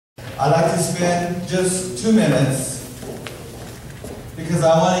I'd like to spend just 2 minutes because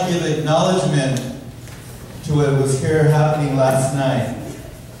I want to give acknowledgement to what was here happening last night.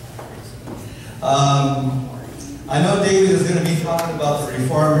 I know David is going to be talking about the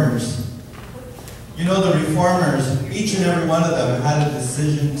Reformers. You know, the Reformers, each and every one of them had a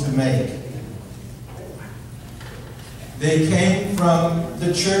decision to make. They came from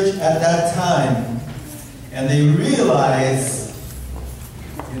the church at that time, and they realized,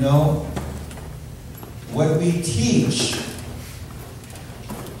 you know, what we teach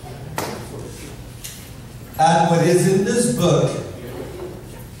and what is in this book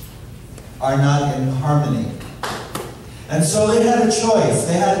are not in harmony. And so they had a choice.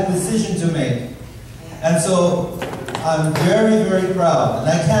 They had a decision to make. And so I'm very, very proud. And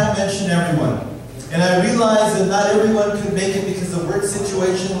I can't mention everyone. And I realize that not everyone could make it because of work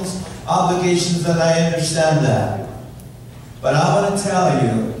situations, obligations, and I understand that. But I want to tell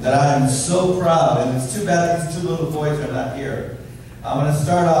you that I am so proud, and it's too bad these 2 little boys are not here. I'm going to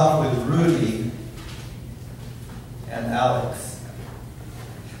start off with Rudy and Alex.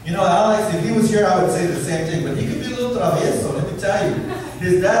 You know, Alex, if he was here, I would say the same thing, but he could be a little travieso, let me tell you.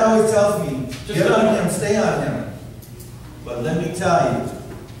 His dad always tells me, get on him, stay on him. But let me tell you,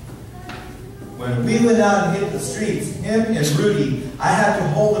 when we went out and hit the streets, him and Rudy, I had to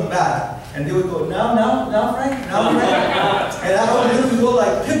hold them back. And they would go, now, Frank, now, Frank. And I would go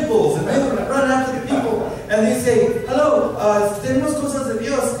like pit bulls, and they would run after the people. And they say, hello, tenemos cosas de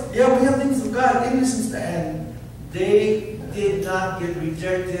Dios. Yeah, we have things of God, English and Spanish. And they did not get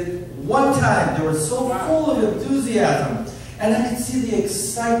rejected one time. They were so full of enthusiasm. And I could see the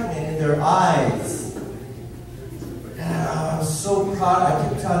excitement in their eyes. And I was so proud. I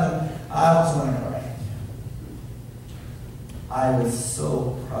kept telling them, I was going to cry. I was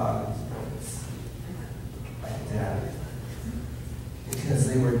so proud of these boys, like Dad,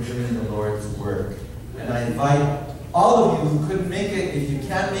 because they were doing the Lord's work. And I invite all of you who couldn't make it, if you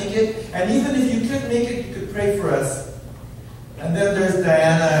can't make it, and even if you could make it, you could pray for us. And then there's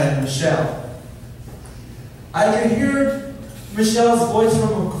Diana and Michelle. I could hear Michelle's voice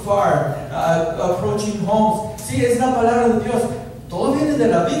from afar, approaching homes. Sí, es la palabra de Dios. Todo viene de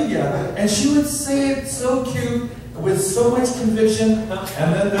la Biblia. And she would say it so cute, with so much conviction.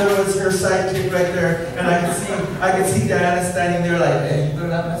 And then there was her sidekick right there, and I could see Diana standing there like, hey, you better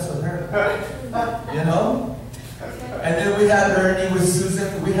not mess with her. You know? And then we had Ernie with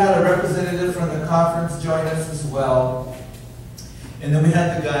Susan. We had a representative from the conference join us as well. And then we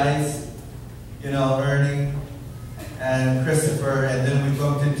had the guys, you know, Ernie and Christopher, and then we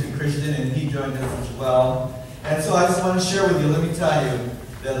bumped into Christian, and he joined us as well. And so I just want to share with you, let me tell you,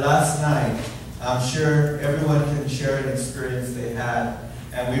 that last night, I'm sure everyone can share an experience they had.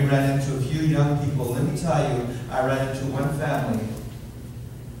 And we ran into a few young people. Let me tell you, I ran into one family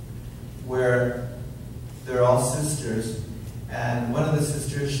where they're all sisters. And one of the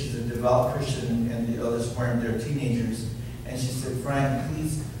sisters, she's a devout Christian, and the others weren't. They're teenagers. And she said, Frank,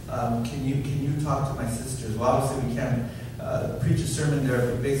 please, can you talk to my sisters? Well, obviously we can't preach a sermon there,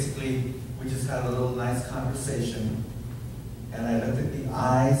 but basically we just had a little nice conversation. And I looked at the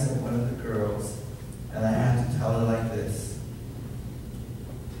eyes of one of the girls, and I had to tell her like this.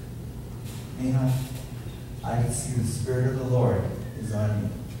 Mija, I can see the Spirit of the Lord is on you.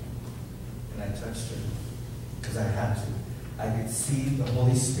 And I touched her, because I had to. I could see the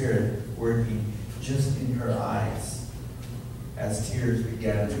Holy Spirit working just in her eyes as tears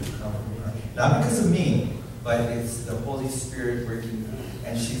began to come from her. Not because of me, but it's the Holy Spirit working,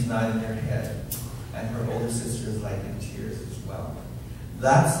 and she's nodding her head. And her older sister is like in tears as well.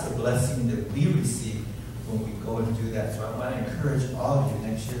 That's the blessing that we receive when we go and do that. So I want to encourage all of you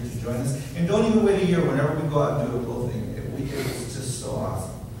next year to join us. And don't even wait a year. Whenever we go out and do a cool thing, it's just so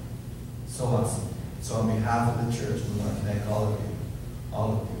awesome. So awesome. So on behalf of the church, we want to thank all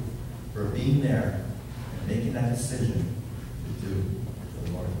of you, for being there and making that decision to do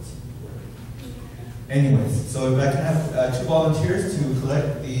the Lord's work. Anyways, so if I can have 2 volunteers to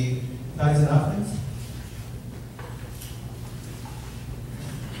collect the tithes and offerings.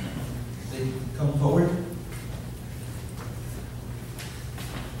 They come forward.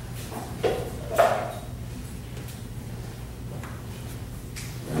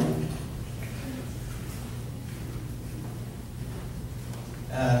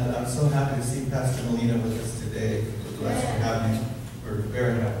 And I'm so happy to see Pastor Molina with us today. We're blessed to have you. We're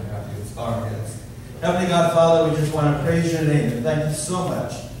very happy to have you. It's our guest. Heavenly God, Father, we just want to praise your name and thank you so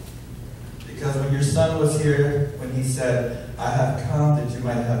much. Because when your son was here, when he said, I have come that you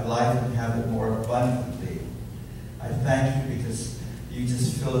might have life and have it more abundantly, I thank you because you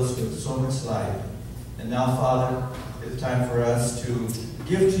just fill us with so much life. And now, Father, it's time for us to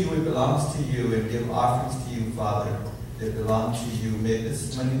give to you what belongs to you and give offerings to you, Father, that belong to you. May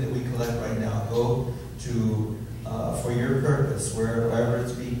this money that we collect right now go to for your purpose, wherever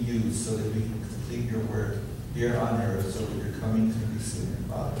it's being used, so that we can complete your work here on earth, so that you're coming to be soon,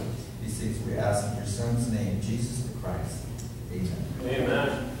 Father. These things we ask in your Son's name, Jesus the Christ. Amen.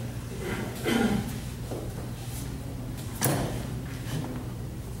 Amen.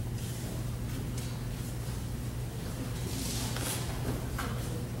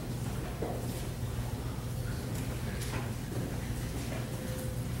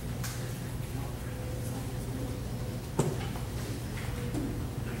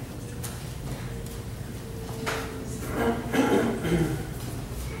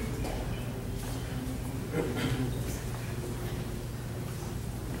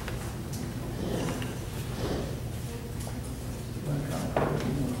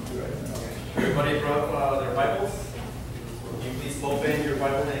 Everybody brought their Bibles? Can you please open your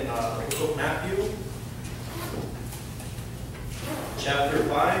Bible in the book of Matthew, chapter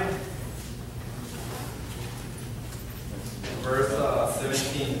 5, verse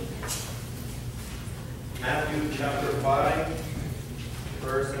 17. Matthew chapter 5,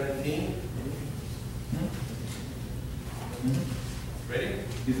 verse 17. Ready?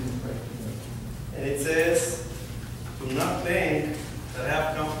 And it says, "Do not think that I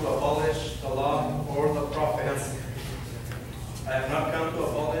have come to abolish the law or the prophets. I have not come to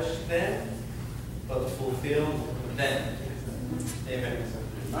abolish them, but to fulfill them." Amen.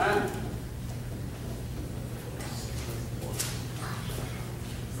 Amen.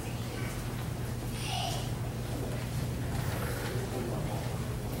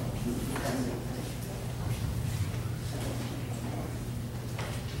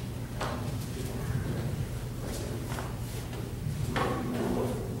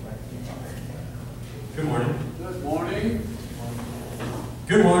 Good morning. Good morning.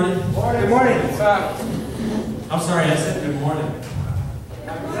 Good morning. Good morning. I'm sorry, I said good morning.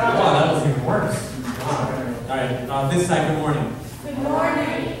 Wow, that was even worse. All right, this side, good morning. Good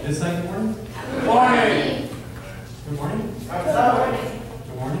morning. This side, good morning. Good morning. Good morning. Good morning.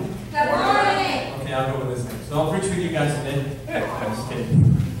 Good morning. Good morning. Okay, I'll go with this thing. So I'll preach with you guys today. I'm just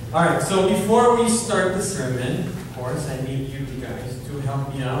kidding. All right, so before we start the sermon, of course, I need you guys to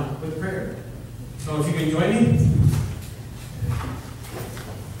help me out with prayer. So if you can join me.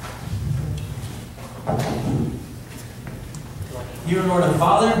 Dear Lord and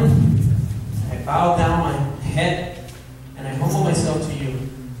Father, I bow down my head and I humble myself to you.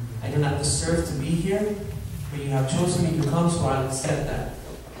 I do not deserve to be here, but you have chosen me to come, so I'll accept that.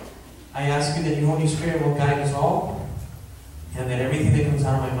 I ask you that your Holy Spirit will guide us all, and that everything that comes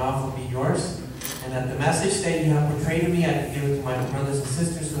out of my mouth will be yours, and that the message that you have portrayed to me, I can give it to my brothers and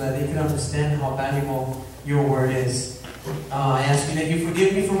sisters so that they can understand how valuable your word is. I ask you that you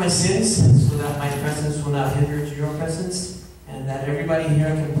forgive me for my sins, so that my presence will not hinder your presence, and that everybody here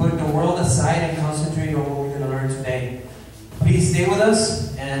can put the world aside and concentrate on what we're going to learn today. Please stay with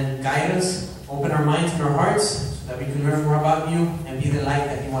us and guide us, open our minds and our hearts, so that we can learn more about you and be the light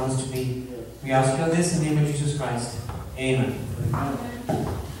that you want us to be. We ask you this in the name of Jesus Christ. Amen.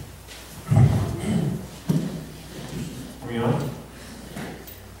 Are we on?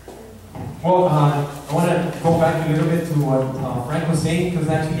 Well, I want to go back a little bit to what Frank was saying, because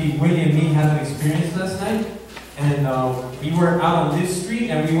actually Willie and me had an experience last night. And we were out on this street,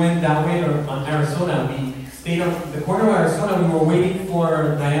 and we went that way on Arizona. We stayed on the corner of Arizona. We were waiting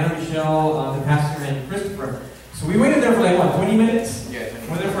for Diana, Michelle, the pastor, and Christopher. So we waited there for like, what, 20 minutes? Yeah. We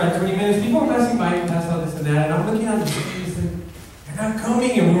were there for like 20 minutes. People were passing by and passed out this and that. And I'm looking at the street and they're not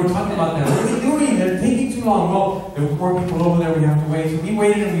coming. And we were talking about that. What are they doing? They're taking too long. Well, there were more people over there. We have to wait. So we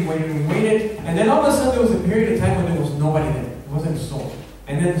waited and we waited and we waited. And then all of a sudden there was a period of time when there was nobody there. It wasn't a soul.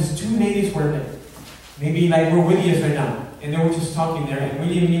 And then these two ladies were there. Maybe like where Willie is right now. And they were just talking there. And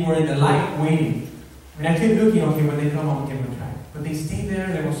Willie and me were in the light waiting. And I kept looking, okay, when they come, I'll give them a try. But they stayed there,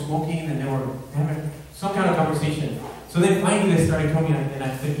 they were smoking, and they were having some kind of conversation. So then finally they started coming, and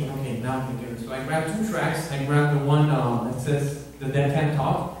I'm thinking, okay, now I can do it. So I grabbed two tracks. I grabbed the one that says, "The Dead Can't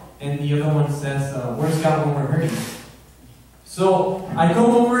Talk," and the other one says, "Where's God When We're Hurting?" So I come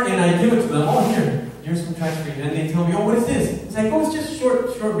over and I give it to them. Oh, here's some tracks for you. And they tell me, oh, what is this? It's like, oh, it's just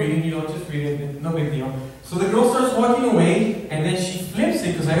short reading, just read it, no big deal. So the girl starts walking away, and then she flips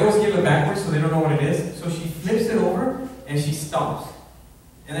it, because I always give it backwards so they don't know what it is. So she flips it over, and she stops.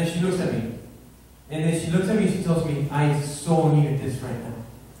 And then she looks at me. And then she looks at me and she tells me, I so needed this right now.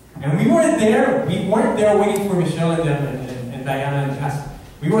 And we weren't there waiting for Michelle and Diana and Pastor.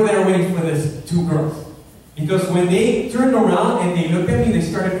 We were there waiting for these two girls. Because when they turned around and they looked at me, they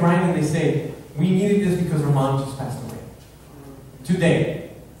started crying and they said, we needed this because our mom just passed away.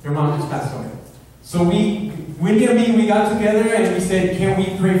 today. Their mom just passed away. So Willie and me, we got together and we said, can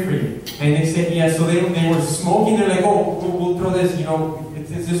we pray for you? And they said, yes. So they were smoking. They're like, oh, we'll throw this,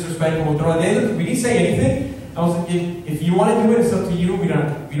 it's disrespectful. We'll throw it. We didn't say anything. I was like, if you want to do it, it's up to you. We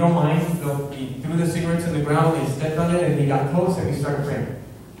don't mind. So we threw the cigarettes on the ground. They stepped on it and they got close and we started praying.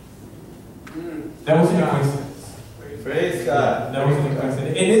 That wasn't a coincidence. Praise God. That wasn't a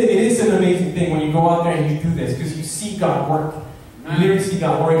coincidence. It is an amazing thing when you go out there and you do this because you see God work. You literally see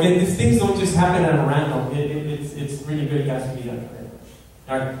God work. Again, these things don't just happen at a random. It's really good. You guys can be done.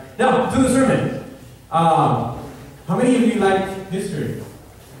 All right. Now, to the sermon. How many of you like history?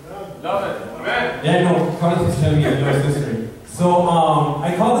 Love it. Amen. Yeah, no, Carlos is telling me I know history. So,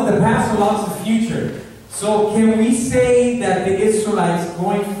 I call it the past belongs to the future. So, can we say that the Israelites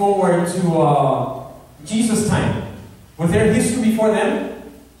going forward to Jesus' time, was there history before them?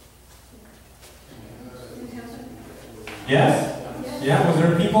 Yes? Yeah, was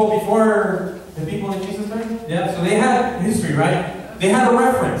there people before the people in Jesus' time? Yeah, so they had history, right? They had a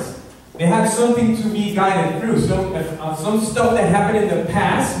reference. They had something to be guided through. Some stuff that happened in the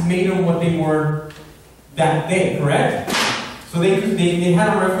past made them what they were that day, correct? So they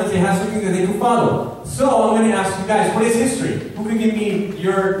had a reference, they had something that they could follow. So I'm going to ask you guys, what is history? Who can give me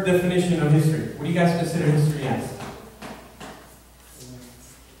your definition of history? What do you guys consider history as?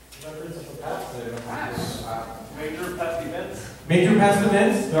 Major past events. Major past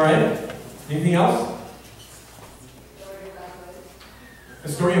events, all right. Anything else? A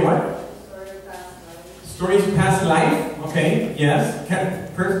story of what? Stories of past life. Okay, yes.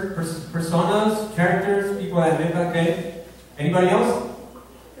 Personas, characters, people that lived back then. Anybody else?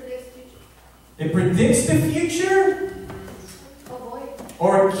 It predicts the future?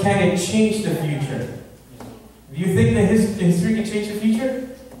 Or can it change the future? Do you think that history can change the future?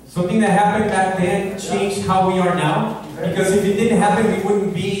 Something that happened back then changed how we are now? Because if it didn't happen, we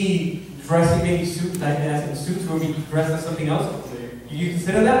wouldn't be dressing maybe suits like that in suits. We would be dressed as something else. Do you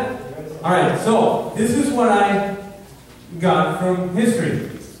consider that? Alright, so this is what I got from history.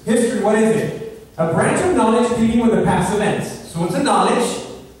 History, what is it? A branch of knowledge dealing with the past events. So it's a knowledge,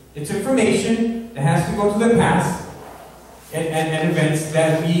 it's information that has to go to the past and events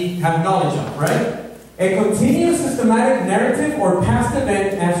that we have knowledge of, right? A continuous systematic narrative or past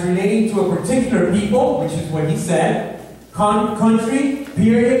event as relating to a particular people, which is what he said, country,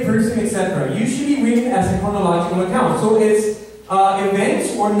 period, person, etc. Usually written as a chronological account. So it's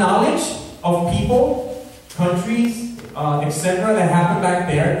events or knowledge of people, countries, etc. that happened back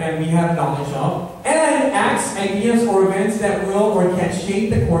there and we have knowledge of. And acts, ideas, or events that will or can shape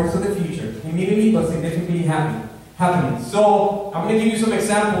the course of the future, immediately but significantly happening. So, I'm going to give you some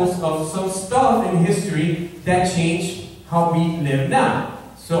examples of some stuff in history that changed how we live now.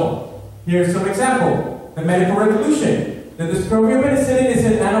 So, here's some example. The medical revolution. The discovery of penicillin as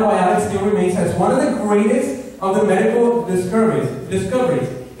an antibiotic still remains as one of the greatest of the medical discoveries.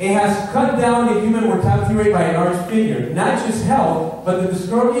 It has cut down the human mortality rate by a large figure. Not just health, but the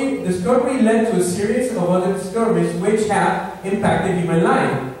discovery led to a series of other discoveries which have impacted human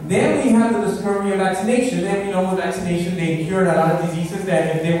life. Then we have the discovery of vaccination. Then we know with vaccination they cured a lot of diseases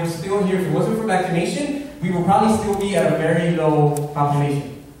that if they were still here, if it wasn't for vaccination, we would probably still be at a very low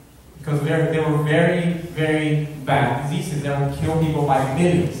population. Because they were very, very bad diseases that would kill people by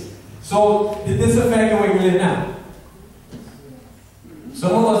millions. So, did this affect the way we live now?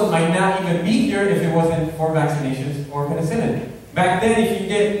 Some of us might not even be here if it wasn't for vaccinations or penicillin. Back then, if you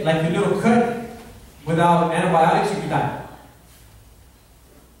get like a little cut without antibiotics, you could die.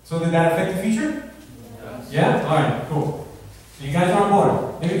 So did that affect the future? Yes. Yeah? Alright, cool. So you guys are on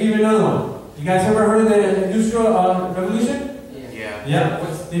board. Let me give you another one. You guys ever heard of the Industrial Revolution? Yeah. Yeah.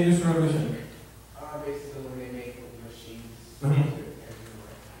 What's the Industrial Revolution? Basically when they make machines. Mm-hmm.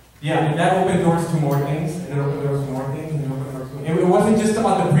 Yeah, and that opened doors to more things, and it opened doors to more things, and it opened doors to more things. It wasn't just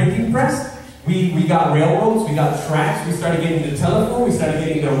about the printing press. We got railroads, we got tracks, we started getting the telephone, we started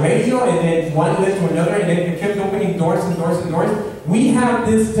getting the radio, and then one led to another, and then it kept opening doors and doors and doors. We have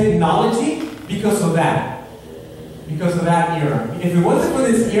this technology because of that. Because of that era. If it wasn't for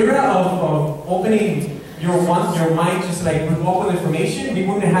this era of opening your mind just like with open information, we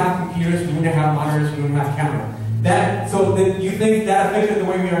wouldn't have computers, we wouldn't have monitors, we wouldn't have cameras. You think that affected the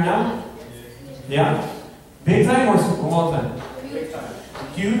way we are now? Yeah? Big time or small time? Big time.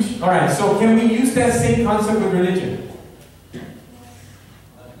 Huge? Alright, so can we use that same concept with religion?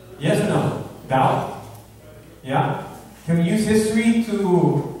 Yes or no? Doubt? Yeah? Can we use history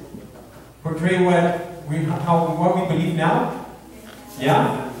to portray what we believe now?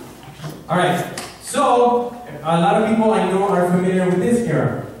 Yeah? Alright, so a lot of people I know are familiar with this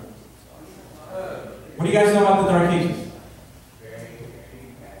era. What do you guys know about the Dark Ages?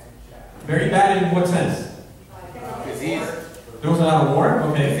 Very bad in what sense? Disease. There was a lot of war?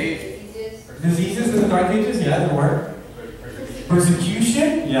 Okay. Disease. Diseases in the Dark Ages? Yeah, there were.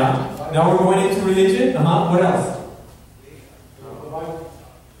 Persecution? Yeah. Now we're going into religion? What else?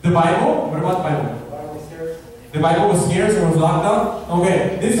 The Bible? What about the Bible? The Bible was scarce and was locked up?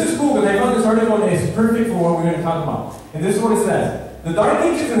 Okay, this is cool because I found this article that is perfect for what we're going to talk about. And this is what it says. The Dark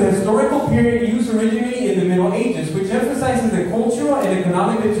Ages is a historical period used originally in the Middle Ages, which emphasizes the cultural and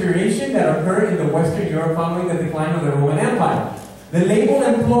economic deterioration that occurred in the Western Europe following the decline of the Roman Empire. The label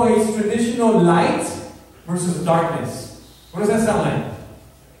employs traditional light versus darkness. What does that sound like?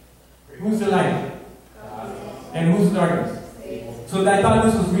 Who's the light? And who's the darkness? So I thought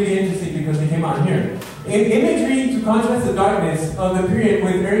this was really interesting because it came out here. In imagery to contrast the darkness of the period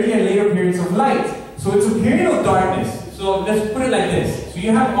with early and later periods of light. So it's a period of darkness. So let's put it like this. So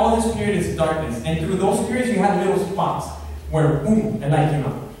you have all this period is darkness. And through those periods you have little spots where boom, a light came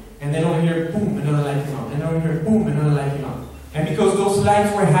out. And then over here, boom, another light came out. And over here, boom, another light came out. And because those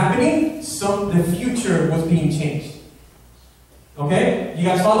lights were happening, the future was being changed. Okay? You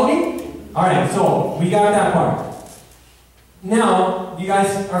guys follow me? Alright, so we got that part. Now, you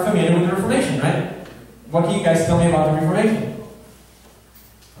guys are familiar with the Reformation, right? What can you guys tell me about the Reformation?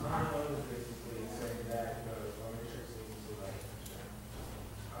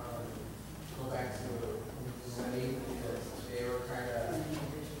 Go back to studying because they were kind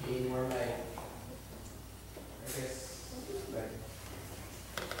of being more like, I guess, like,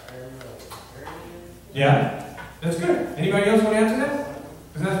 I don't know, Yeah? That's good. Anybody else want to answer that?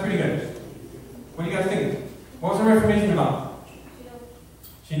 Because that's pretty good. What do you guys think? What was the Reformation about?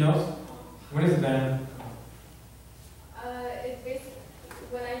 She knows? What is it, then? It's basically,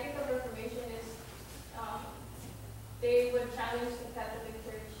 when I think of Reformation, is they would challenge the Catholic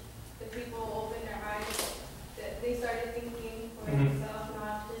Church. The people opened their eyes. They started thinking for themselves,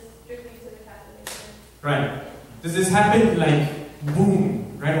 not just strictly to the Catholic Church. Right. Does this happen like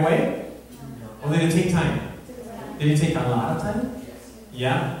boom right away? Or did it take time? Did it take a lot of time?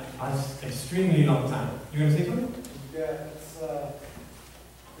 Yeah? That's extremely long time. You gonna say something? Yeah, it's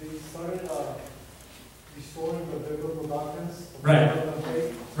they started restoring the biblical doctrines. Right.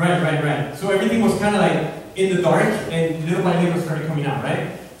 Right. So everything was kind of like in the dark, and little by little started coming out,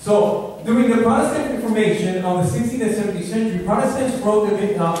 right? So during the Protestant Reformation of the 16th and 17th century, Protestants wrote of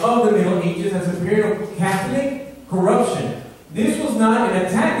the Middle Ages as a period of Catholic corruption. This was not an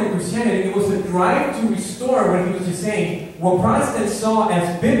attack on Christianity, it was a drive to restore what he was just saying, what Protestants saw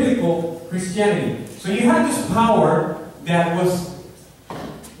as biblical Christianity. So you had this power that was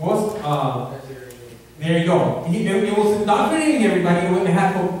there you go. It was indoctrinating everybody when they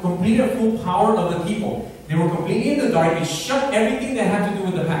had complete and full power of the people. They were completely in the dark. They shut everything that had to do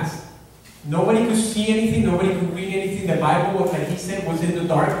with the past. Nobody could see anything. Nobody could read anything. The Bible, like he said, was in the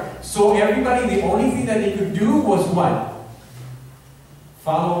dark. So everybody, the only thing that they could do was what?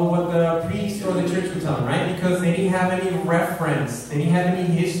 Follow what the priest or the church would tell them, right? Because they didn't have any reference. They didn't have any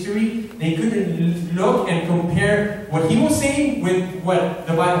history. They couldn't look and compare what he was saying with what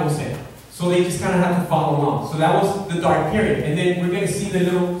the Bible was saying. So they just kind of had to follow along. So that was the dark period. And then we're going to see the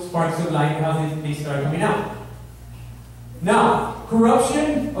little sparks of light, how they start coming out. Now,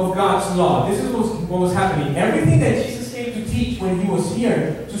 corruption of God's law. This is what was happening. Everything that Jesus came to teach when he was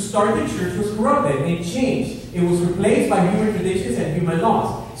here to start the church was corrupted. It changed. It was replaced by human traditions and human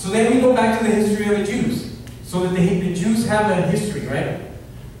laws. So then we go back to the history of the Jews. So that the Jews have a history, right?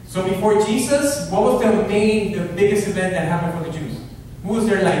 So before Jesus, what was the biggest event that happened for the Jews? Who was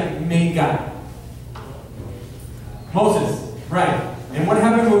their main guy? Moses, right? And what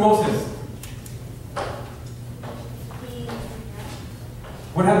happened with Moses?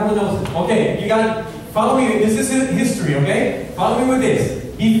 What happened with Moses? Okay, you got follow me. This is history, okay? Follow me with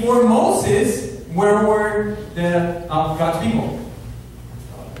this. Before Moses, where were the God's people?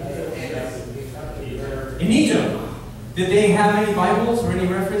 In Egypt. Did they have any Bibles or any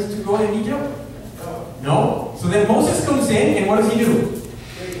reference to go in Egypt? No. So then Moses comes in, and what does he do?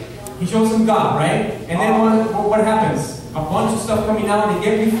 He shows them God, right? And then what happens? A bunch of stuff coming out, they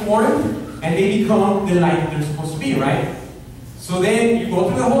get reformed, and they become the light that they're supposed to be, right? So then you go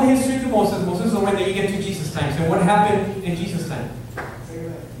through the whole history of Moses. Moses is over, then you get to Jesus' time. So what happened in Jesus' time?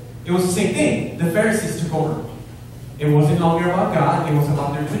 It was the same thing. The Pharisees took over. It wasn't longer about God, it was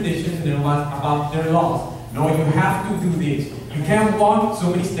about their traditions, and it was about their laws. No, you have to do this. You can't walk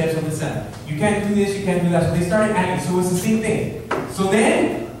so many steps on the Sabbath. You can't do this, you can't do that. So they started adding. So it's the same thing. So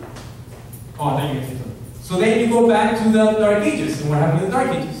then, so then you go back to the Dark Ages. And what happened in the Dark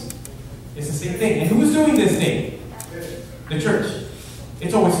Ages? It's the same thing. And who's doing this thing? The church.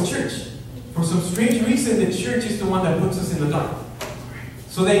 It's always the church. For some strange reason, the church is the one that puts us in the dark.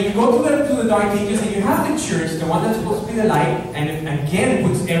 So then you go to the Dark Ages and you have the church, the one that's supposed to be the light, and again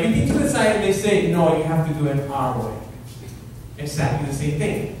puts everything to the side and they say, no, you have to do it our way. Exactly the same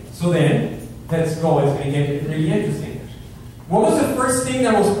thing. So then, let's go. It's going to get really interesting. What was the first thing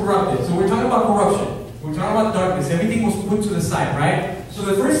that was corrupted? So we're talking about corruption. We're talking about darkness. Everything was put to the side, right? So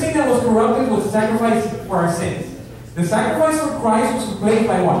the first thing that was corrupted was the sacrifice for our sins. The sacrifice for Christ was replaced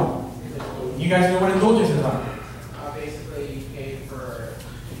by what? You guys know what indulgences are? Basically, you pay for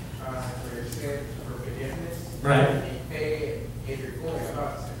your sin, for forgiveness. Right. You pay if you're going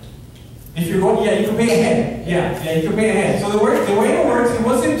about sin. If you're going, yeah, you can pay ahead. Yeah, you can pay ahead. So the way it works, it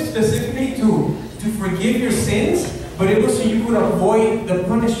wasn't specifically to forgive your sins, but it was so you could avoid the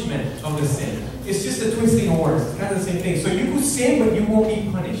punishment of the sin. It's just a twisting of words. It's kind of the same thing. So you could sin, but you won't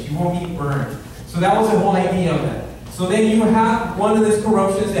be punished. You won't be burned. So that was the whole idea of that. So then you have one of these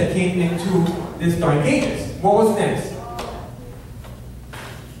corruptions that came into this Dark Ages. What was next?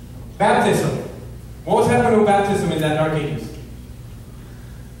 Baptism. What was happening with baptism in that Dark Ages?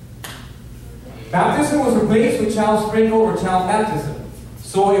 Baptism was replaced with child sprinkle or child baptism.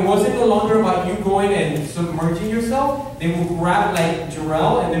 So it wasn't no longer about you going and submerging yourself. They will grab like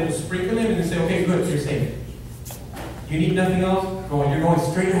Jarrell and they will sprinkle him and they say, okay, good, you're safe. You need nothing else? Go on, you're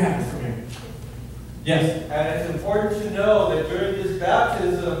going straight to heaven from here. Yes? And it's important to know that during this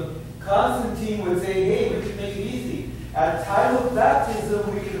baptism, Constantine would say, hey, we can make it easy. At time of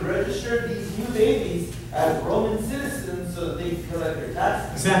baptism, we can register these new babies as Roman citizens so that they can collect their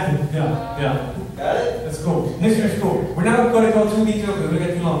taxes. Exactly, yeah. Got it? That's cool. History's cool. We're not going to go too detailed because we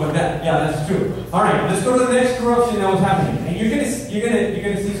get too long, but that's true. All right, let's go to the next corruption that was happening, and you're gonna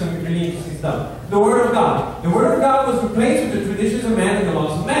see some really interesting stuff. The Word of God. The Word of God was replaced with the traditions of man and the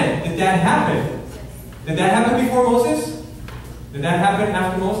laws of man. Did that happen? Did that happen before Moses? Did that happen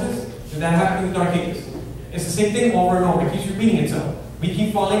after Moses? Did that happen in the Dark Ages? It's the same thing over and over. It keeps repeating itself. We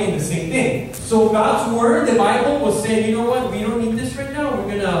keep falling in the same thing. So God's Word, the Bible, was saying, you know what? We don't need this right now.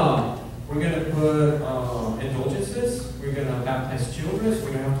 We're gonna put indulgences. We're gonna baptize children.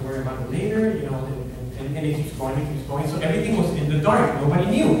 We're gonna have to worry about it later. You know, and it keeps going. It keeps going. So everything was in the dark. Nobody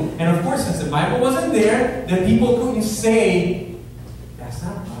knew. And of course, since the Bible wasn't there, then people couldn't say that's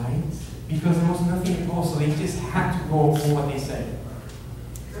not right because there was nothing to go. So they just had to go for what they said.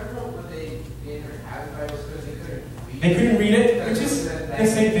 They couldn't read it, which is the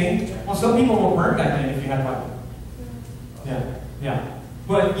same thing. Well, some people were burned back then if you had a Bible. Yeah.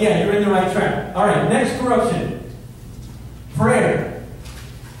 But yeah, you're in the right track. All right, next corruption. Prayer.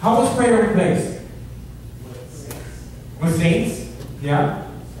 How was prayer replaced? With saints? Yeah.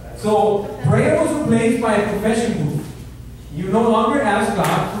 So prayer was replaced by a confession booth. You no longer ask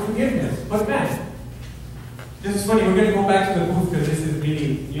God for forgiveness. But man, this is funny. We're going to go back to the booth because this is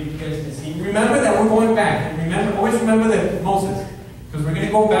really, you guys can see. Remember that we're going back. And always remember that Moses. Because we're going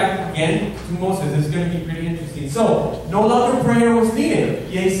to go back again to Moses. It's going to be pretty interesting. So, no longer prayer was needed.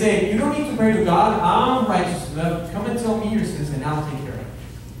 They say, you don't need to pray to God. I'm righteous enough. Come and tell me your sins and I'll take care of it.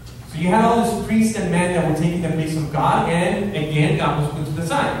 So you had all these priests and men that were taking the place of God. And again, God was put to the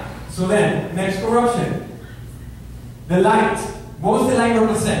side. So then, next corruption. The light. What was the light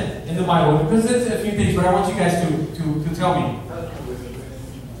represent in the Bible? It represents a few things, but I want you guys to tell me.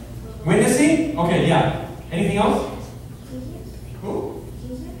 Witnessing? Okay, yeah. Anything else? Who?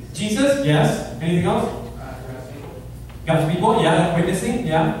 Jesus? Yes. Anything else? God's people? Yeah. Witnessing?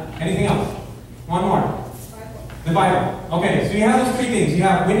 Yeah. Anything else? One more. The Bible. Okay, so you have those three things. You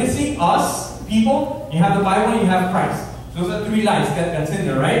have witnessing, us, people. You have the Bible, and you have Christ. Those are three lights that's in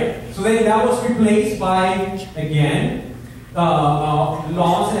there, right? So then that was replaced by, again,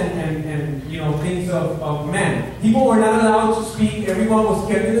 laws and things of man. People were not allowed to speak. Everyone was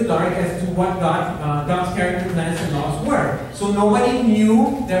kept in the dark as to what God's character, plans, and laws were. So nobody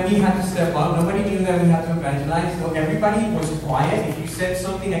knew that we had to step up. Nobody knew that we had to evangelize. So everybody was quiet. If you said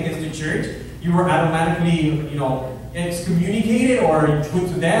something against the church, you were automatically, excommunicated or put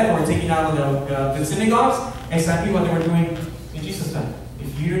to death or taken out of the synagogues. Exactly what they were doing in Jesus' time.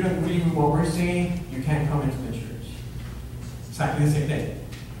 If you don't agree with what we're saying, you can't come into the church. Exactly the same thing.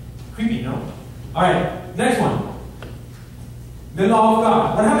 Creepy, no? Alright, next one. The law of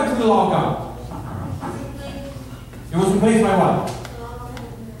God. What happened to the law of God? It was replaced by what?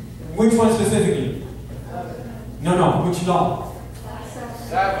 Which one specifically? No, which law?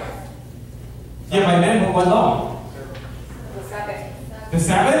 Sabbath. Yeah, by men, but what law? The Sabbath. The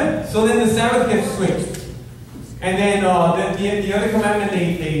Sabbath? So then the Sabbath gets switched. And then the other commandment,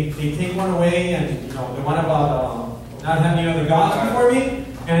 they take one away, and the one about not having other gods before me.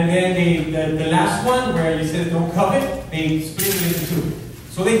 And then the last one, where he says don't covet, they split it into two.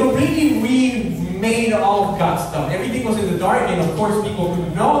 So So they completely remade all of God's stuff. Everything was in the dark, and of course people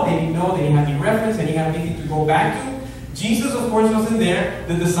couldn't know. They didn't know. They didn't have any reference. They didn't have anything to go back to. Jesus, of course, wasn't there.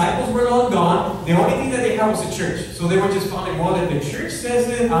 The disciples were long gone. The only thing that they had was a church. So they were just following, well, if the church says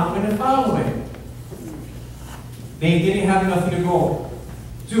it, I'm going to follow it. They didn't have nothing to go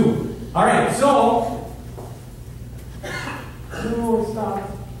to. All right, so... Oh,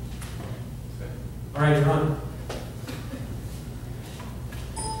 stop. All right, run.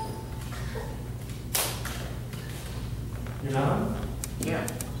 You're not on? Yeah.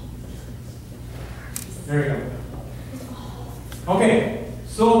 There we go. Okay,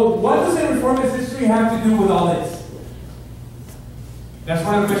 so what does the Reformist history have to do with all this? That's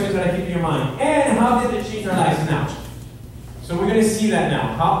one of the questions that I keep in your mind. And how did it change our lives now? So we're going to see that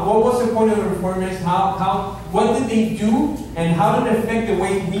now. What was the point of the Reformists? What did they do? And how did it affect the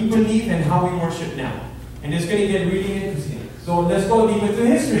way we believe and how we worship now? And it's going to get really interesting. So let's go deep into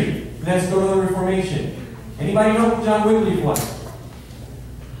history. Let's go to the Reformation. Anybody know who John Wycliffe was?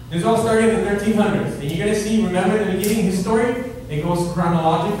 This all started in the 1300s. And you're going to see, remember in the beginning, his story? It goes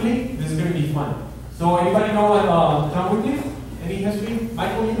chronologically. This is going to be fun. So anybody know what John Wycliffe? Any history?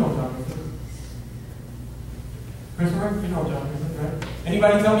 Michael, you know John Wycliffe. Christopher, you know John Wycliffe, right?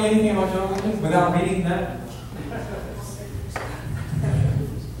 Anybody tell me anything about John Wycliffe without reading that? I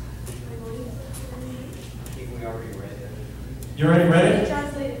think we already read it. You already read it?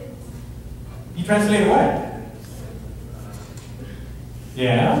 Translated. You translated what?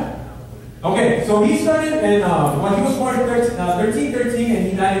 Yeah. Okay, so he started in, well, he was born in 1313 and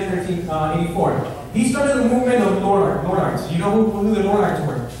he died in 1384. He started the movement of Lollards. You know who the Lollards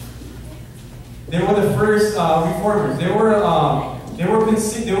were? They were the first reformers. They were called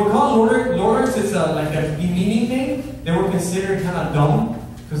Lollards. It's like a demeaning name. They were considered kind of dumb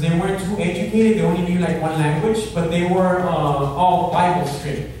because they weren't too educated. They only knew like one language, but they were all Bible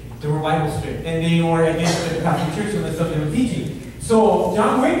strict. They were Bible strict, and they were against the Catholic Church and the stuff they were teaching. So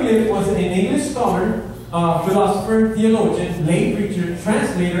John Wycliffe was an English scholar, philosopher, theologian, lay preacher,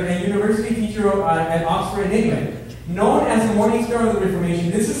 translator, and university teacher at Oxford in England. Known as the morning star of the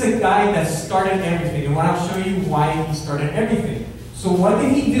Reformation, this is a guy that started everything, and I'll show you why he started everything. So what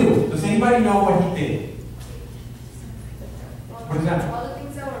did he do? Does anybody know what he did? What is that? All the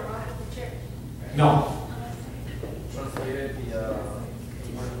things that were wrong with the church. No. Translated the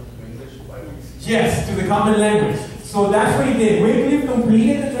English Bible. Yes, to the common language. So that's what he did. Wycliffe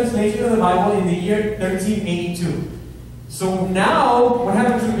completed the translation of the Bible in the year 1382. So now, what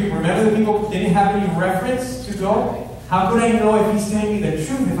happened to the people? Remember the people didn't have any reference to go? How could I know if he's telling me the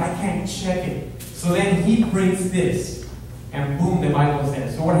truth if I can't check it? So then he brings this, and boom, the Bible is there.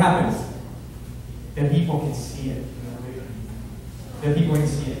 So what happens? The people can see it. The people can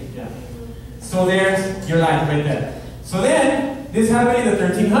see it, yeah. So there's your life right there. So then, this happened in the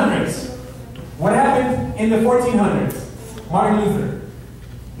 1300s. What happened in the 1400s? Martin Luther.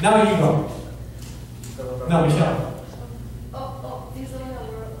 Now you go. No, Michelle. These are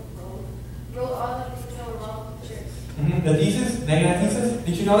the wrote all the things that were wrong with the church. The thesis, 99 thesis.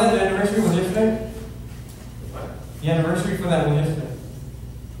 Did you know that the anniversary was yesterday? What? The anniversary for that was yesterday.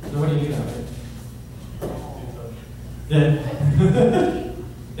 Nobody knew that, right? Yeah.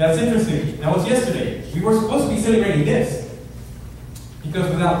 That's interesting. That was yesterday. We were supposed to be celebrating this.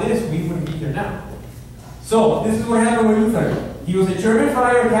 Because without this, we wouldn't be here now. So, this is what happened with Luther. He was a German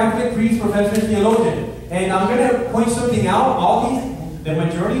friar, Catholic priest, professor, and theologian. And I'm going to point something out. The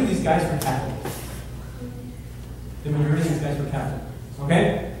majority of these guys were Catholic. The majority of these guys were Catholic.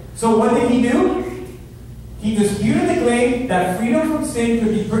 Okay? So what did he do? He disputed the claim that freedom from sin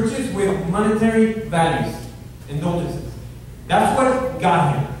could be purchased with monetary values, indulgences. That's what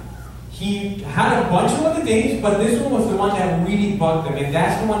got him. He had a bunch of other things, but this one was the one that really bugged him. And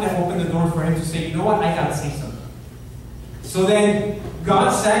that's the one that opened the door for him to say, you know what, I gotta say something. So then,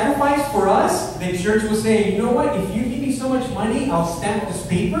 God sacrificed for us. The church was saying, you know what, if you give me so much money, I'll stamp this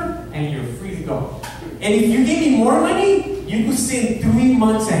paper, and you're free to go. And if you give me more money, you could sin 3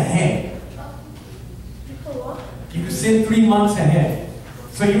 months ahead. You could sin 3 months ahead.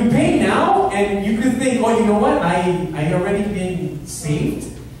 So you pay now, and you could think, oh, you know what, I already been saved.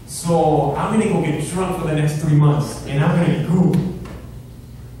 So I'm going to go get drunk for the next 3 months, and I'm going to go.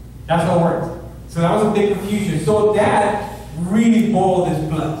 That's how it worked. So that was a big confusion. So that really boiled his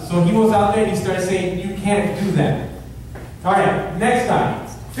blood. So he was out there and he started saying, you can't do that. All right, next time.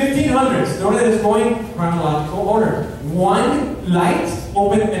 1500s. The order that is going, chronological order. One light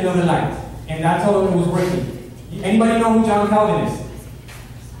opened another light. And that's how it was working. Anybody know who John Calvin is?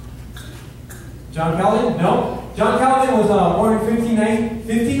 John Calvin? No? John Calvin was born in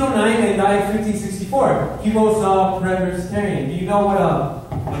 1509 and died in 1564. He was Presbyterian. Do you know what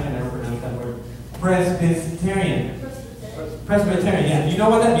Presbyterian. Presbyterian, yeah. Do you know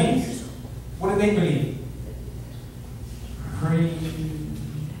what that means? What do they believe?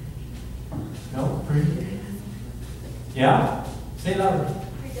 Yeah? Say it louder.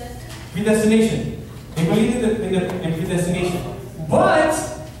 Predestination. They believe in predestination. But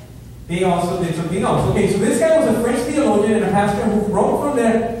they also did something else. Okay, so this guy was a French theologian and a pastor who wrote from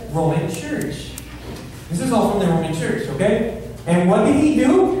the Roman Church. This is all from the Roman Church, okay? And what did he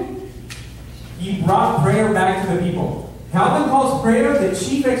do? He brought prayer back to the people. Calvin calls prayer the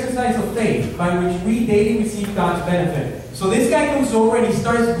chief exercise of faith by which we daily receive God's benefit. So this guy goes over and he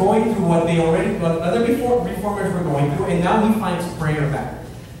starts going through what other reformers were going through, and now he finds prayer back.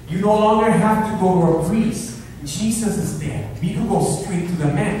 You no longer have to go to a priest. Jesus is there. We can go straight to the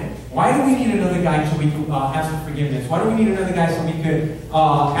man. Why do we need another guy so we can ask for forgiveness? Why do we need another guy so we could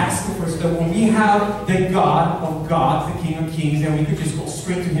ask him for stuff when we have the God of gods, the King of Kings, and we could just go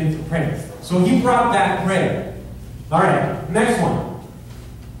straight to him to pray? So he brought back prayer. All right, next one.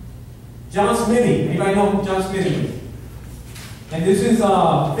 John Smithy. Anybody know who John Smithy is? And this is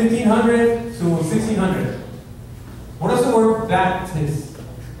 1500 to 1600. What does the word Baptist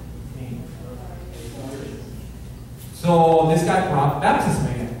mean? So this guy brought baptism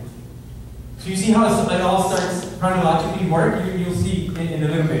again. So you see how it all starts chronologically work? You'll see in a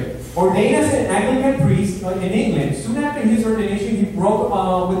little bit. Ordained as an Anglican priest in England, soon after his ordination, he broke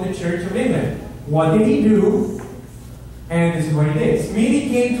with the Church of England. What did he do? And this is what he did. Smithy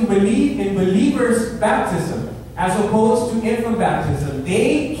came to believe in believers' baptism as opposed to infant baptism.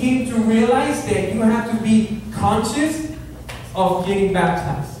 They came to realize that you have to be conscious of getting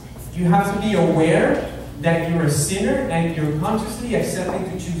baptized. You have to be aware that you're a sinner and you're consciously accepting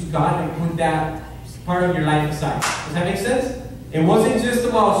to choose God and put that part of your life aside. Does that make sense? It wasn't just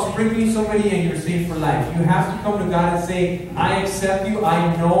about sprinkling somebody and you're saved for life. You have to come to God and say, I accept you,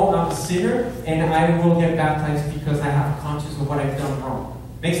 I know I'm a sinner, and I will get baptized because I have conscious of what I've done wrong.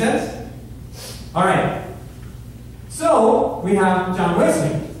 Make sense? Alright. So, we have John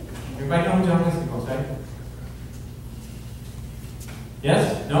Wesley. Everybody know who John Wesley was, right?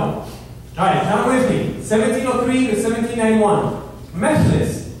 Yes? No? Alright, John Wesley, 1703 to 1791.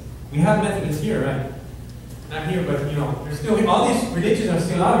 Methodist. We have Methodists here, right? Not here, but you know, there's still, all these religions are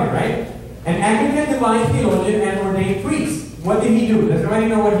still out here, right? An Anglican divine theologian and ordained priest. What did he do? Does everybody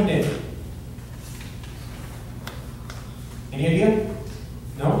know what he did? Any idea?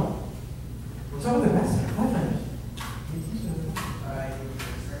 No? What's up with the pastor?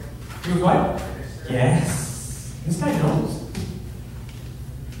 He was what? Yes. This guy knows.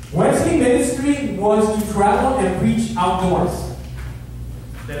 Wesley ministry was to travel and preach outdoors.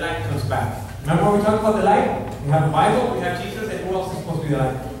 The light comes back. Remember when we talked about the light? We have the Bible, we have Jesus, and who else is supposed to be the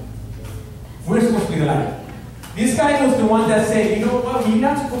light? We're supposed to be the light. This guy was the one that said, you know what, we're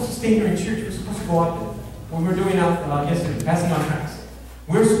not supposed to stay here in church, we're supposed to go out there. When we were doing out yesterday, passing on tracks.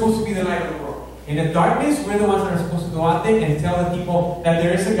 We're supposed to be the light of the world. In the darkness, we're the ones that are supposed to go out there and tell the people that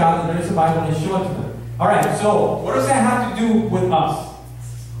there is a God, that there is a Bible, and show it to them. Alright, so what does that have to do with us?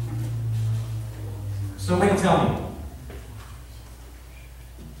 Somebody tell me.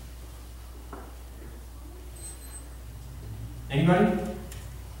 Anybody?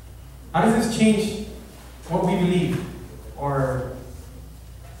 How does this change what we believe? Or,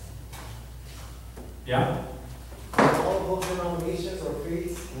 yeah? All those denominations or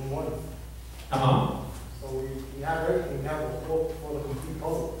faiths in one. So we have everything. We have a hope for the complete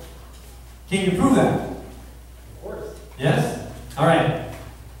puzzle. Can you prove that? Of course. Yes? Alright.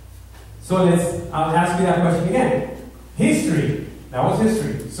 So I'll ask you that question again. History. That was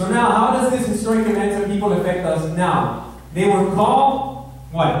history. So now, how does this historic events of people affect us now? They were called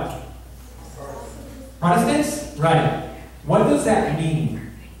what? Protestants? Right. What does that mean?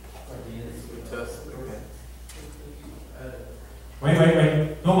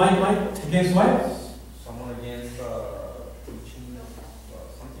 Wait. No, Mike. Against what? Someone against teaching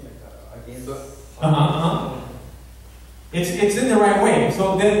something like that. Against It's in the right way.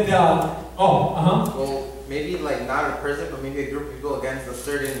 So then Well, maybe like not a person, but maybe a group of people against a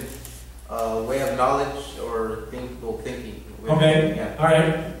certain way of knowledge or thinking. Okay. Yeah. All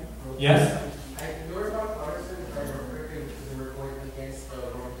right. Yes. You were about Protestants or Republicans because they were going against the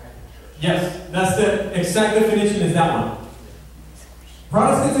Roman Catholic Church. Yes. That's the exact definition. Is that one?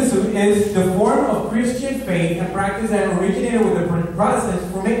 Protestantism is the form of Christian faith and practice that originated with the Protestant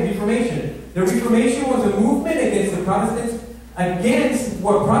Reformation. The Reformation was a movement against the Protestants, against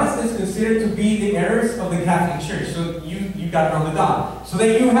what Protestants considered to be the errors of the Catholic Church. So you got it on the dot. So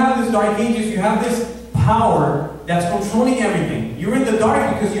that you have this Dark Ages, you have this power that's controlling everything. You're in the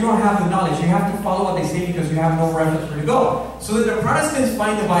dark because you don't have the knowledge. You have to follow what they say because you have no reference where to go. So that the Protestants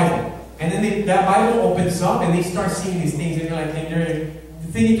find the Bible. And then that Bible opens up and they start seeing these things and they're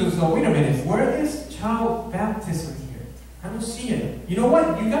thinking to themselves, wait a minute, where is child baptism here? I don't see it. You know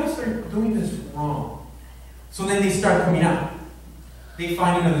what? You guys are doing this wrong. So then they start coming out. They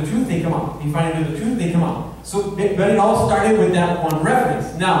find another truth, they come out. They find another truth, they come out. So, but it all started with that one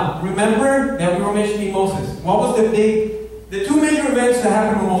reference. Now, remember that we were mentioning Moses. What was the two major events that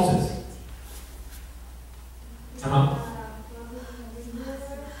happened with Moses?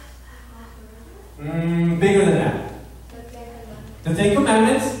 Bigger than that. The Ten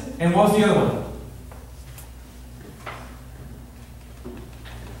Commandments, and what's the other one?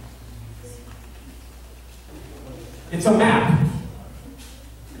 It's a map.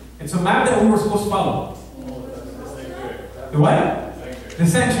 It's a map that we were supposed to follow. The what? The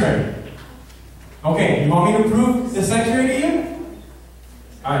sanctuary. Okay, you want me to prove the sanctuary to you?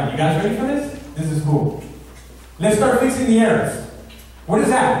 Alright, you guys ready for this? This is cool. Let's start fixing the errors. What is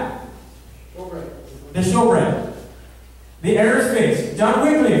that? The showbread. The errors fixed. John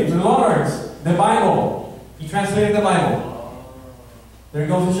Wycliffe, the Lords, the Bible. He translated the Bible. There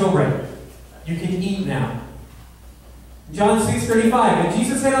goes the showbread. You can eat now. John 6:35, and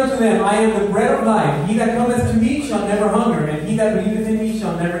Jesus said unto them, I am the bread of life. He that cometh to me shall never hunger, and he that believeth in me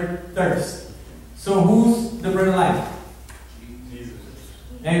shall never thirst. So who's the bread of life? Jesus.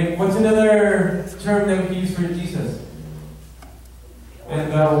 And what's another term that we can use for Jesus?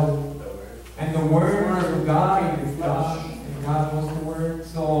 And the Word of God, and God was the Word.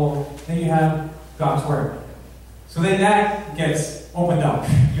 So then you have God's Word. So then that gets opened up.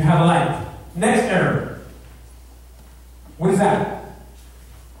 You have a light. Next error. What is that?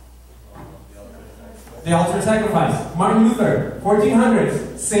 The altar sacrifice. Martin Luther,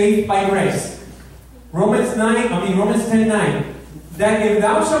 1400s, saved by grace. Romans 10:9. That if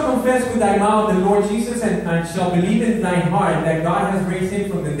thou shalt confess with thy mouth the Lord Jesus and shalt believe in thy heart that God has raised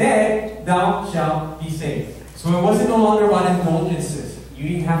him from the dead, thou shalt be saved. So it wasn't no longer about indulgences. You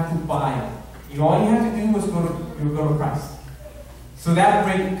didn't have to buy it. All you had to do was go to Christ. So that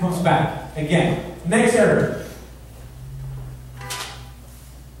rate comes back again. Next error.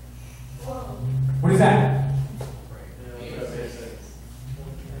 What is that?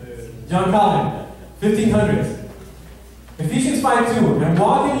 John Calvin, 1500s. Ephesians 5:2. And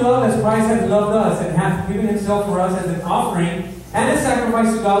walk in love as Christ hath loved us and hath given himself for us as an offering and a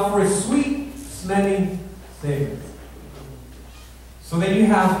sacrifice to God for a sweet smelling Savior. So then you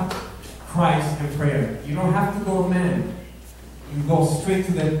have Christ and prayer. You don't have to go to man. You go straight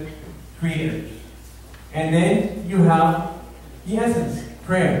to the Creator. And then you have the essence,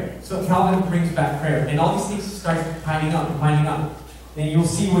 prayer. So Calvin brings back prayer. And all these things start piling up and piling up. And you'll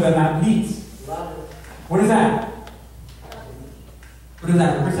see where the map leads. What is that? What does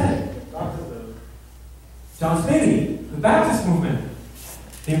that represent? John Staley, the Baptist movement.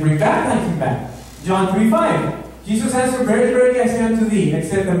 They bring baptizing back. John 3:5. Jesus answered, very verily I say unto thee,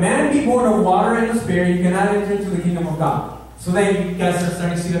 except a man be born of water and of spirit, you cannot enter into the kingdom of God. So then you guys are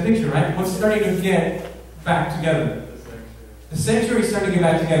starting to see the picture, right? What's starting to get back together? The sanctuary is starting to get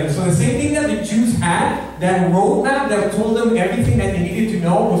back together. So the same thing that the Jews had, that roadmap that told them everything that they needed to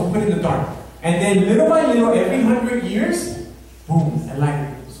know, was put in the dark. And then little by little, every 100 years, boom, a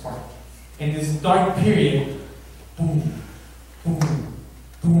light will spark. In this dark period, boom, boom,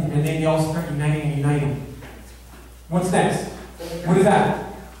 boom, and then they all start uniting and uniting. What's next? What is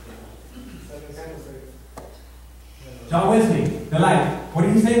that? John Wesley, the light. What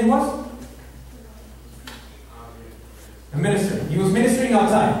did he say it was? A minister. He was ministering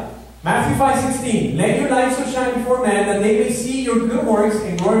outside. Matthew 5:16. Let your light so shine before men that they may see your good works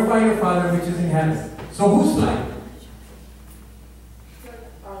and glorify your Father which is in heaven. So whose light?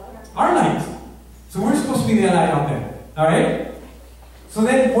 Our light. So we're supposed to be the light out there. Alright? So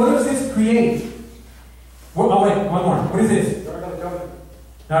then what does this create? Oh wait, one more. What is this?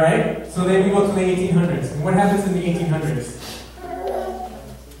 Alright? So then we go to the 1800s. And what happens in the 1800s?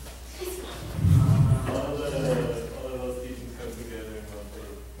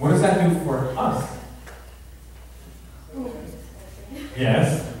 What does that do for us?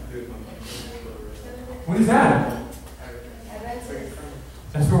 Yes. What is that?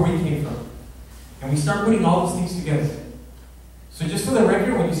 That's where we came from. And we start putting all those things together. So just for the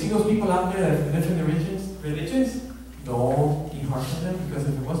record, when you see those people out there that live in the religions, don't be harsh on them, because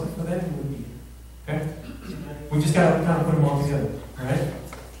if it wasn't for them, it would be. Okay? We just gotta kind of put them all together. Alright?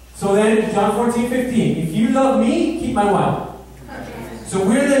 So then, John 14:15. If you love me, keep my what? So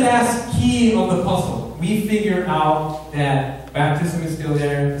we're the last key of the puzzle. We figure out that baptism is still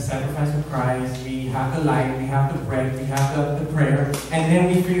there, the sacrifice of Christ, we have the light, we have the bread, we have the prayer, and then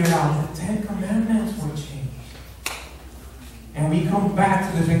we figured out the 10 Commandments were changed. And we come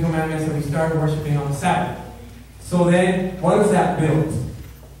back to the Ten Commandments and we start worshiping on the Sabbath. So then, what does that build?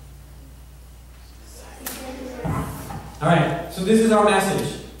 Alright, so this is our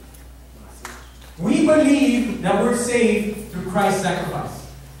message. We believe that we're saved through Christ's sacrifice.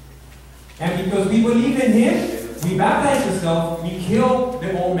 And because we believe in Him, we baptize ourselves, we kill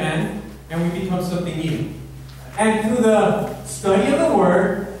the old man, and we become something new. And through the study of the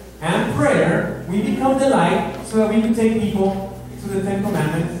Word and prayer, we become the light so that we can take people to the Ten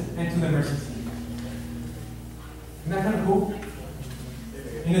Commandments and to the mercy seat. Isn't that kind of cool?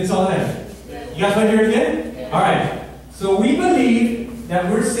 And it's all there. You guys want to hear it again? Alright. So we believe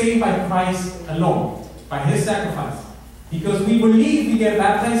that we're saved by Christ alone, by His sacrifice. Because we believe we get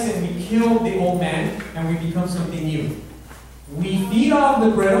baptized and we kill the old man and we become something new. We feed off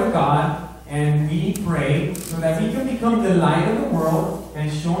the bread of God and we pray so that we can become the light of the world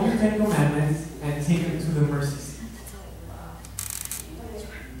and show the Ten Commandments and take them to the mercy seat.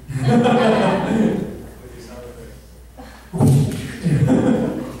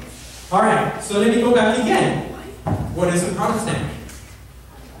 Alright, so let me go back again. What is a Protestant?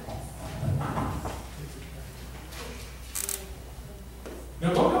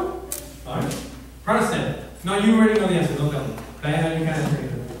 No, go. Alright. Protestant. No, you already know the answer, don't tell me. Diana, you can answer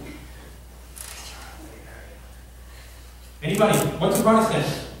it. Anybody? What's a Protestant?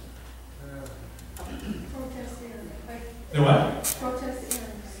 The what?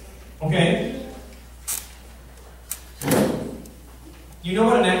 Okay. You know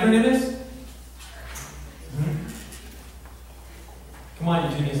what an acronym is? Come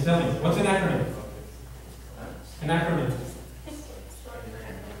on, you genius, tell me. What's an acronym? An acronym.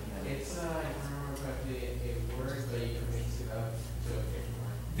 It's I don't remember exactly a word, but you can mix it up to a different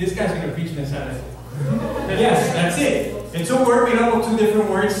word. This guy's going to preach this at us. Yes, that's it. It's a word made up of two different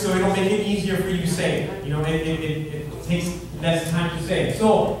words, so it'll make it easier for you to say. You know, it takes less time to say.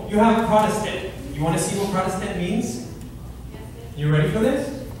 So, you have Protestant. You want to see what Protestant means? You ready for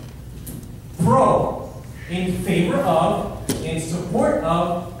this? Pro, in favor of, in support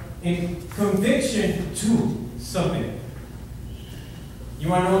of, in conviction to something. You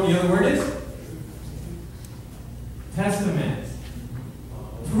want to know what the other word is? Testament.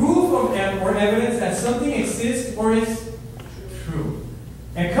 Proof of or evidence that something exists or is true.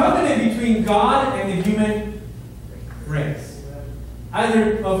 A covenant between God and the human race.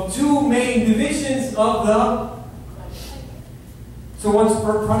 Either of two main divisions of the... So what's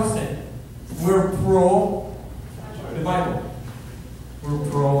Protestant? We're pro the Bible. We're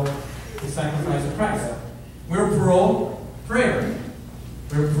pro the sacrifice of Christ. We're pro prayer.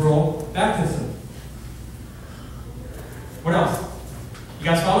 We're pro baptism. What else? You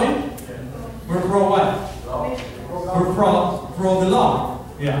guys following? We're pro what? We're pro the law.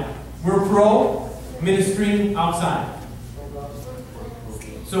 Yeah. We're pro ministering outside.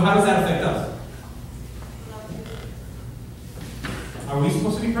 So how does that affect us? Are we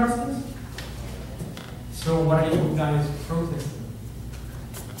supposed to be Protestants? So what are you guys protesting?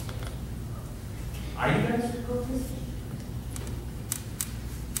 Are you guys protesting?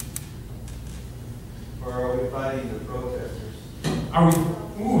 Or are we fighting the protesters? Are we,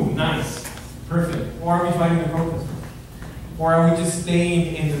 ooh, nice, perfect. Or are we fighting the protesters? Or are we just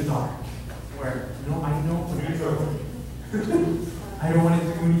staying in the dark? Where, no, I know what you're doing. I don't want to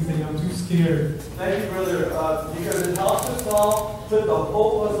do anything, I'm too scared. Thank you, brother, because it helps us all put the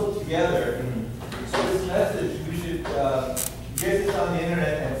whole puzzle together. So this message, we should get this on the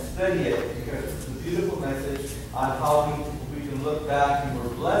internet and study it, because it's a beautiful message on how we can look back, and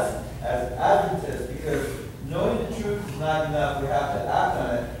we're blessed as Adventists, because knowing the truth is not enough. We have to act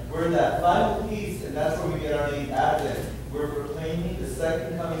on it. We're in that final piece, and that's where we get our name Advent. We're proclaiming the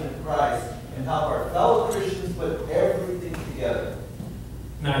second coming of Christ and help our fellow Christians put everything together.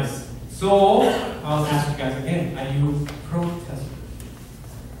 Nice. So, I'll ask you guys again. Are you Protestants?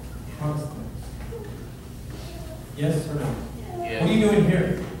 Yes or no? Yeah. What are you doing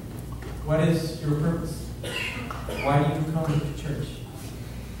here? What is your purpose? Why do you come to church?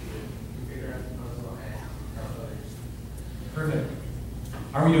 Figure out the puzzle and help others. Perfect.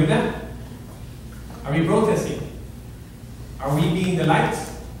 Are we doing that? Are we protesting? Are we being the light?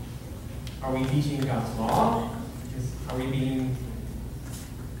 Are we teaching God's law?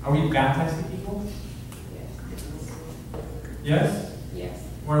 Are we baptizing people? Yes? Yes.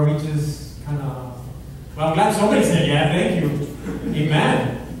 Or are we just kind of... Well, I'm glad somebody said yeah, thank you.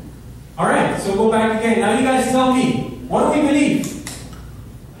 Amen. All right, so go back again. Now you guys tell me, what do we believe?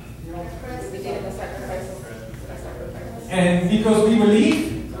 And because we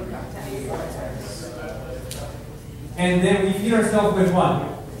believe, and then we feed ourselves with what?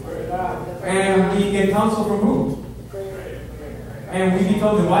 And we get counsel from who? And we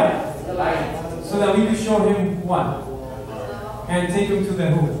become the what? The light. So that we can show him what? And take him to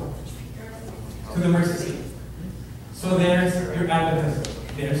the who? To the mercy seat. So there's your Adventist.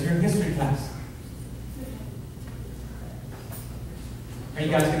 There's your history class. Are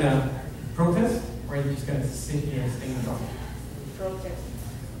you guys going to protest? Or are you just going to sit here and stay in the dark? Protest.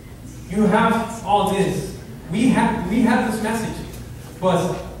 You have all this. We have this message.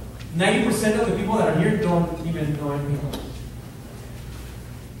 But 90% of the people that are here don't even know anything.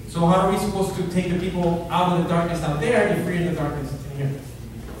 So how are we supposed to take the people out of the darkness out there if we're in the darkness in here?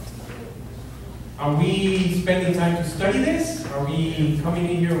 Are we spending time to study this? Are we coming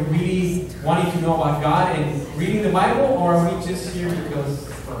in here really wanting to know about God and reading the Bible? Or are we just here because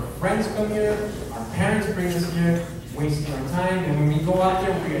our friends come here, our parents bring us here, wasting our time, and when we go out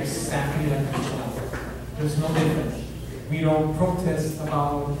there, we are exactly like each other. There's no difference. We don't protest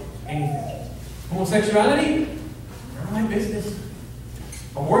about anything. Homosexuality? Not my business.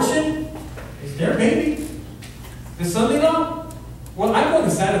 Abortion? Is their baby. The Sunday law? Well, I'm going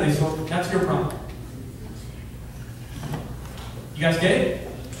to Saturday, so that's your problem. You guys get it?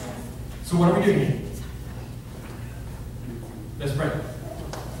 So what are we doing here? Let's pray.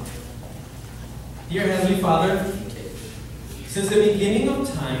 Dear Heavenly Father, since the beginning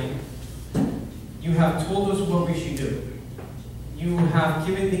of time, you have told us what we should do. You have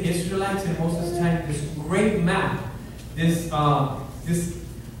given the Israelites and Moses' time this great map, this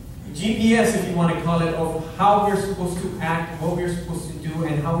GPS, if you want to call it, of how we're supposed to act, what we're supposed to do,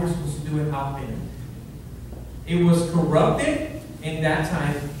 and how we're supposed to do it out there. It was corrupted in that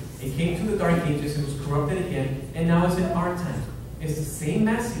time. It came to the Dark Ages, it was corrupted again, and now it's in our time. It's the same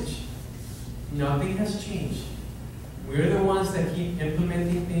message. Nothing has changed. We're the ones that keep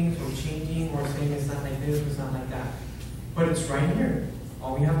implementing things or changing or saying it's not like this, it's not like that. But it's right here.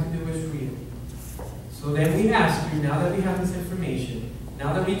 All we have to do is read it. So then we ask you, now that we have this information,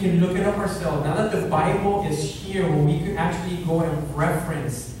 now that we can look it up ourselves, now that the Bible is here where we could actually go and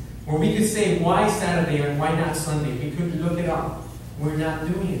reference, where we could say why Saturday and why not Sunday, we could look it up. We're not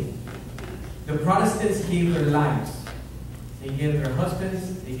doing it. The Protestants gave their lives. They gave their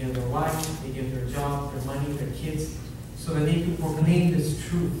husbands, they gave their wives, they gave their jobs, their money, their kids, so that they could proclaim this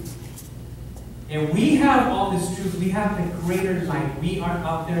truth. And we have all this truth. We have the greater light. We are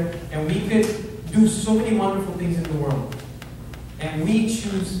out there, and we could do so many wonderful things in the world. And we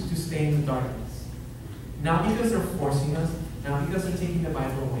choose to stay in the darkness. Not because they're forcing us, not because they're taking the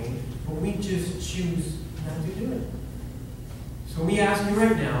Bible away, but we just choose not to do it. So we ask you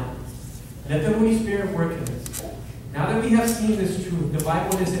right now, let the Holy Spirit work in us. Now that we have seen this truth, the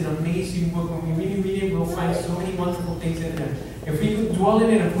Bible is an amazing book. When we really read it, we'll find so many wonderful things in there. If we could dwell in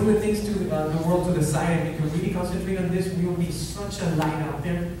it and put the things to the world to the side and we could really concentrate on this, we will be such a light out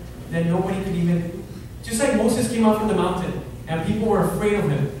there that nobody could even... Just like Moses came out from the mountain and people were afraid of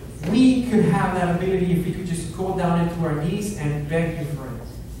him, we could have that ability if we could just go down into our knees and beg you for it.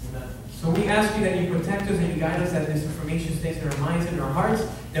 So we ask you that you protect us and you guide us, that this information stays in our minds and our hearts,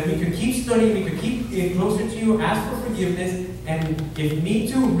 that we could keep studying, we could keep it closer to you, ask for forgiveness, and if need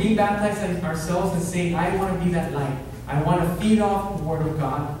to, rebaptize ourselves and say, I want to be that light. I want to feed off the Word of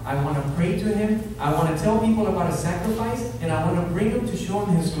God. I want to pray to Him. I want to tell people about His sacrifice, and I want to bring them to show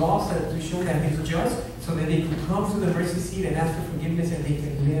them His law, so to show that He's just, so that they can come to the mercy seat and ask for forgiveness, and they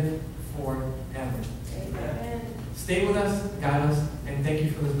can live forever. Amen. Stay with us, guide us, and thank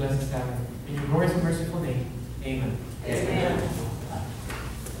you for this blessed Sabbath. In your glorious and merciful name, amen. Amen.